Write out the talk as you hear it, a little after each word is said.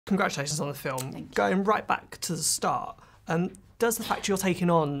congratulations on the film. Thank you. Going right back to the start, does the fact you're taking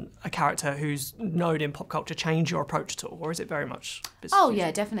on a character who's known in pop culture change your approach at all, or is it very much business Oh as yeah,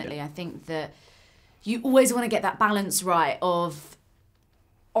 usual? definitely. Yeah. I think that you always want to get that balance right of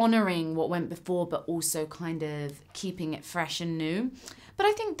honouring what went before, but also kind of keeping it fresh and new. But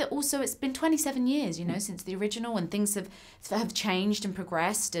I think that also it's been 27 years, you know, since the original, and things have changed and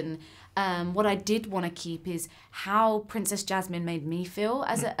progressed. And what I did want to keep is how Princess Jasmine made me feel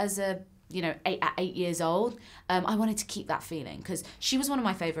as a you know, at 8 years old. I wanted to keep that feeling because she was one of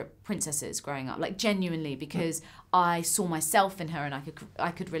my favourite princesses growing up, like genuinely, because I saw myself in her and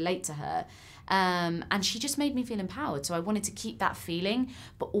I could relate to her. And she just made me feel empowered. So I wanted to keep that feeling,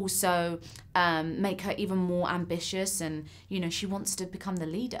 but also make her even more ambitious. And, you know, she wants to become the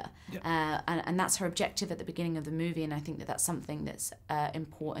leader. Yeah. And that's her objective at the beginning of the movie. And I think that that's something that's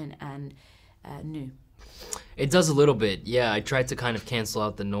important and new. It does a little bit, yeah. I tried to kind of cancel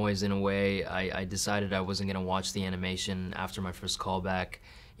out the noise in a way. I decided I wasn't going to watch the animation after my first callback.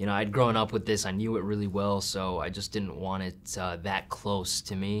 You know, I'd grown up with this, I knew it really well, so I just didn't want it that close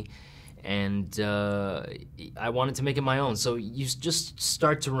to me. And I wanted to make it my own. So you just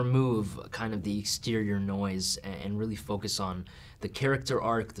start to remove kind of the exterior noise and really focus on the character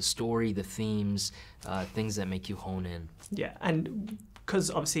arc, the story, the themes, things that make you hone in. Yeah, and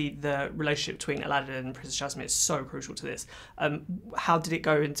because obviously the relationship between Aladdin and Princess Jasmine is so crucial to this, how did it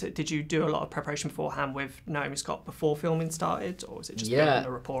go into, did you do a lot of preparation beforehand with Naomi Scott before filming started, or was it just building a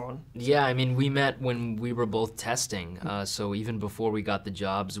rapport on? Yeah, I mean, we met when we were both testing, so even before we got the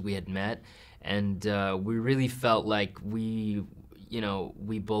jobs, we had met, and we really felt like we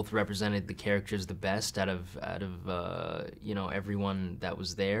both represented the characters the best out of you know, everyone that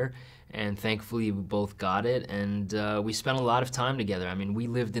was there. And thankfully, we both got it, and we spent a lot of time together. I mean, we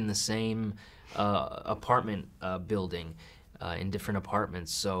lived in the same apartment building, in different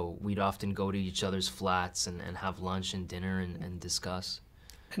apartments, so we'd often go to each other's flats and have lunch and dinner and discuss.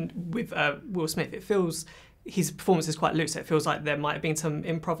 And with Will Smith, it feels, his performance is quite loose. It feels like there might have been some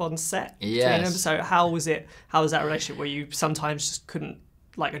improv on set between them. So how was that relationship where you sometimes just couldn't,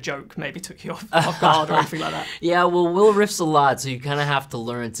 like a joke maybe took you off guard or anything like that? Yeah, well, Will riffs a lot, so you kind of have to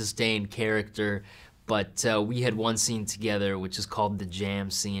learn to stay in character. But we had one scene together, which is called the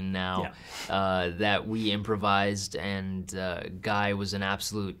jam scene now, that we improvised, and Guy was an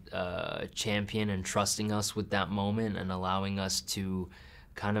absolute champion in trusting us with that moment and allowing us to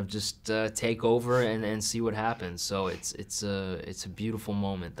kind of just take over and see what happens. So it's a beautiful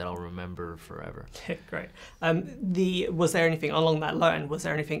moment that I'll remember forever. Great. Was there anything along that line? Was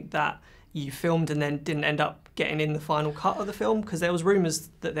there anything that you filmed and then didn't end up getting in the final cut of the film? Because there was rumours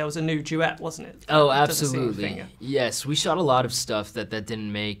that there was a new duet, wasn't it? Oh, absolutely. Yes, we shot a lot of stuff that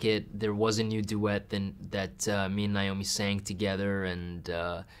didn't make it. There was a new duet that me and Naomi sang together, and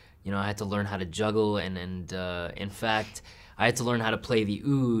you know, I had to learn how to juggle, and in fact, I had to learn how to play the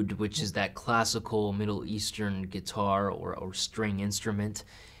oud, which is that classical Middle Eastern guitar or string instrument.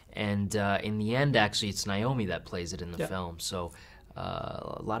 And in the end, actually, it's Naomi that plays it in the film. So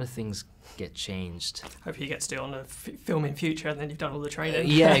a lot of things get changed. Hope you get to do it on a film in future, and then you've done all the training.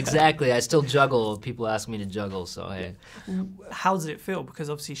 Yeah, exactly. I still juggle. People ask me to juggle, so hey. How does it feel? Because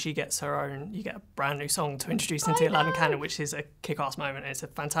obviously she gets her own, you get a brand new song to introduce into Aladdin canon, which is a kick-ass moment. It's a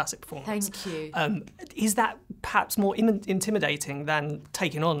fantastic performance. Thank you. Is that perhaps more intimidating than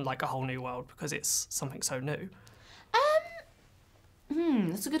taking on like a whole new world because it's something so new?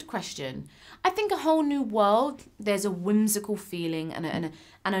 That's a good question. I think a whole new world, there's a whimsical feeling and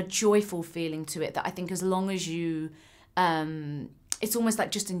a joyful feling to it that I think as long as you, it's almost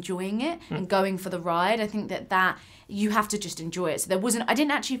like just enjoying it and going for the ride. I think that you have to just enjoy it. So I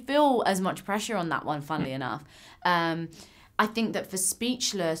didn't actually feel as much pressure on that one, funnily enough. I think that for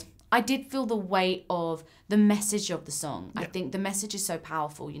Speechless, I did feel the weight of the message of the song. I think the message is so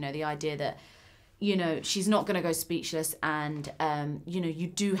powerful, you know, the idea that, you know, she's not going to go speechless, and, you know, you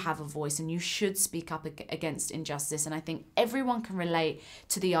do have a voice and you should speak up against injustice. And I think everyone can relate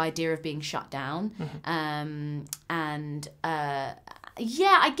to the idea of being shut down.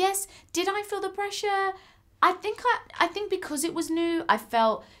 Yeah, I guess, did I feel the pressure? I think because it was new,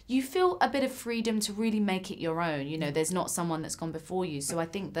 you feel a bit of freedom to really make it your own. You know, there's not someone that's gone before you. So I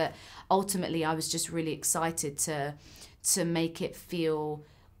think that ultimately I was just really excited to make it feel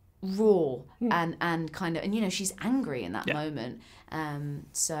raw and kind of, and you know, she's angry in that moment.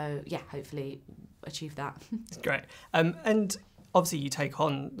 So yeah, hopefully achieve that. Great. And obviously you take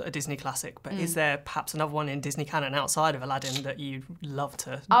on a Disney classic, but is there perhaps another one in Disney canon outside of Aladdin that you'd love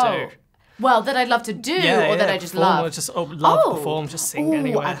to do? Well, that I'd love to do, or that I just love. Or just love, perform, just sing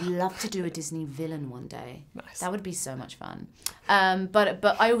anywhere. I'd love to do a Disney villain one day. Nice. That would be so much fun.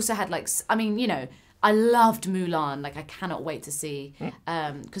 But I also had like, I mean, you know, I loved Mulan. Like, I cannot wait to see,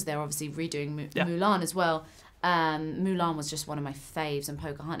 because they're obviously redoing Mulan as well. Mulan was just one of my faves, and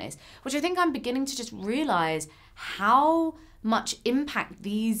Pocahontas, which I think I'm beginning to just realize how much impact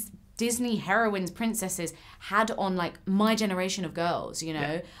these Disney heroines, princesses had on like my generation of girls, you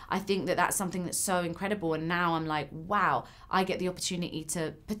know. I think that that's something that's so incredible, and now I'm like, wow, we get the opportunity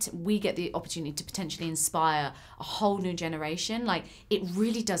to potentially inspire a whole new generation. Like, it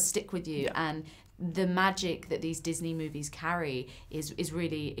really does stick with you, and the magic that these Disney movies carry is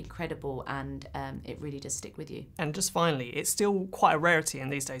really incredible, and it really does stick with you. And just finally, it's still quite a rarity in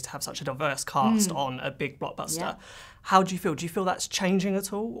these days to have such a diverse cast on a big blockbuster. Yeah. How do you feel? Do you feel that's changing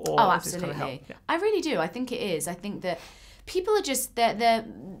at all? Or oh, absolutely. I really do. I think it is. I think that people are just they're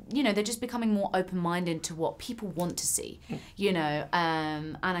just becoming more open-minded to what people want to see, you know.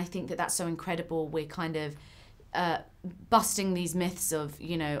 And I think that that's so incredible. We're kind of busting these myths of,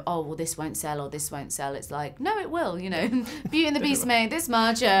 you know, oh, well, this won't sell or this won't sell. It's like, no, it will, you know. Beauty and the Beast made this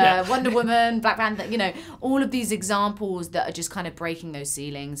much, Wonder Woman, Black Panther, you know, all of these examples that are just kind of breaking those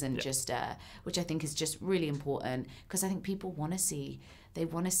ceilings, and just which I think is just really important, because I think people want to see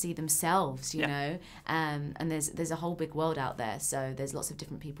themselves, you know, and there's a whole big world out there, so there's lots of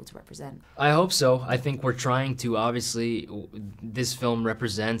different people to represent. I hope so. I think we're trying to, obviously, this film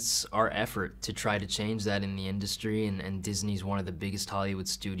represents our effort to try to change that in the industry, and Disney's one of the biggest Hollywood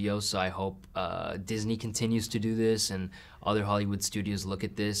studios, so I hope Disney continues to do this, and other Hollywood studios look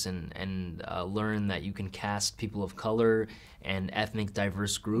at this and learn that you can cast people of color and ethnic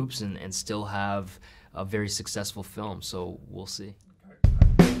diverse groups and still have a very successful film, so we'll see.